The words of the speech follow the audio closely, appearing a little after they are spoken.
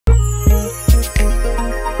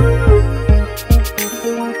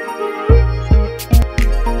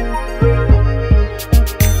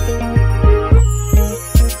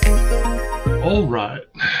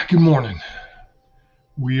Good morning.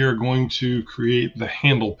 We are going to create the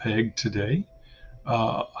handle peg today.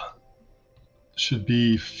 Should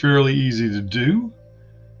be fairly easy to do.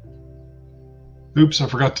 Oops, I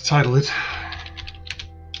forgot to title it.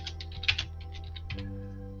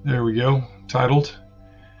 There we go, titled.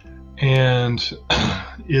 And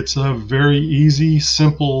it's a very easy,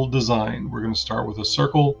 simple design. We're going to start with a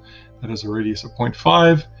circle that has a radius of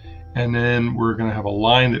 0.5, and then we're going to have a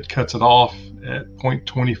line that cuts it off at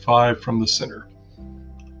 0.25 from the center.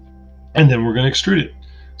 And then we're going to extrude it.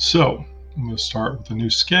 So I'm going to start with a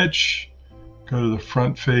new sketch, go to the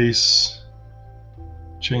front face,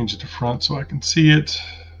 change it to front so I can see it,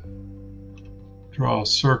 draw a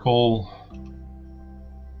circle,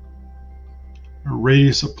 a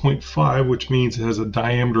radius of 0.5, which means it has a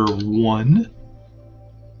diameter of 1.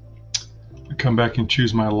 I come back and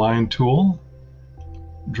choose my line tool,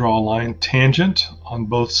 draw a line tangent on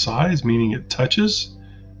both sides, meaning it touches,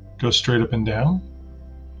 go straight up and down.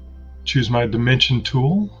 Choose my dimension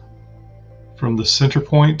tool from the center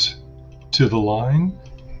point to the line,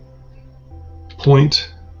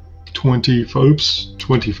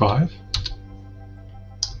 25.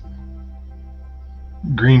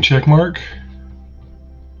 Green check mark,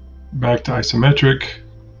 back to isometric,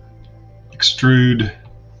 extrude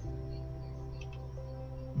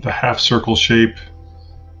the half circle shape,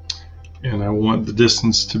 and I want the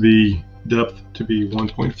distance to be, depth to be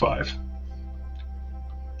 1.5.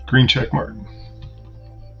 Green check mark.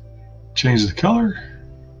 Change the color,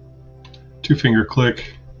 2-finger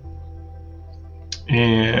click,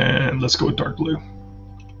 and let's go with dark blue.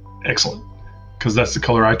 Excellent, because that's the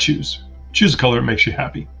color I choose. Choose a color that makes you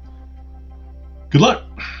happy. Good luck.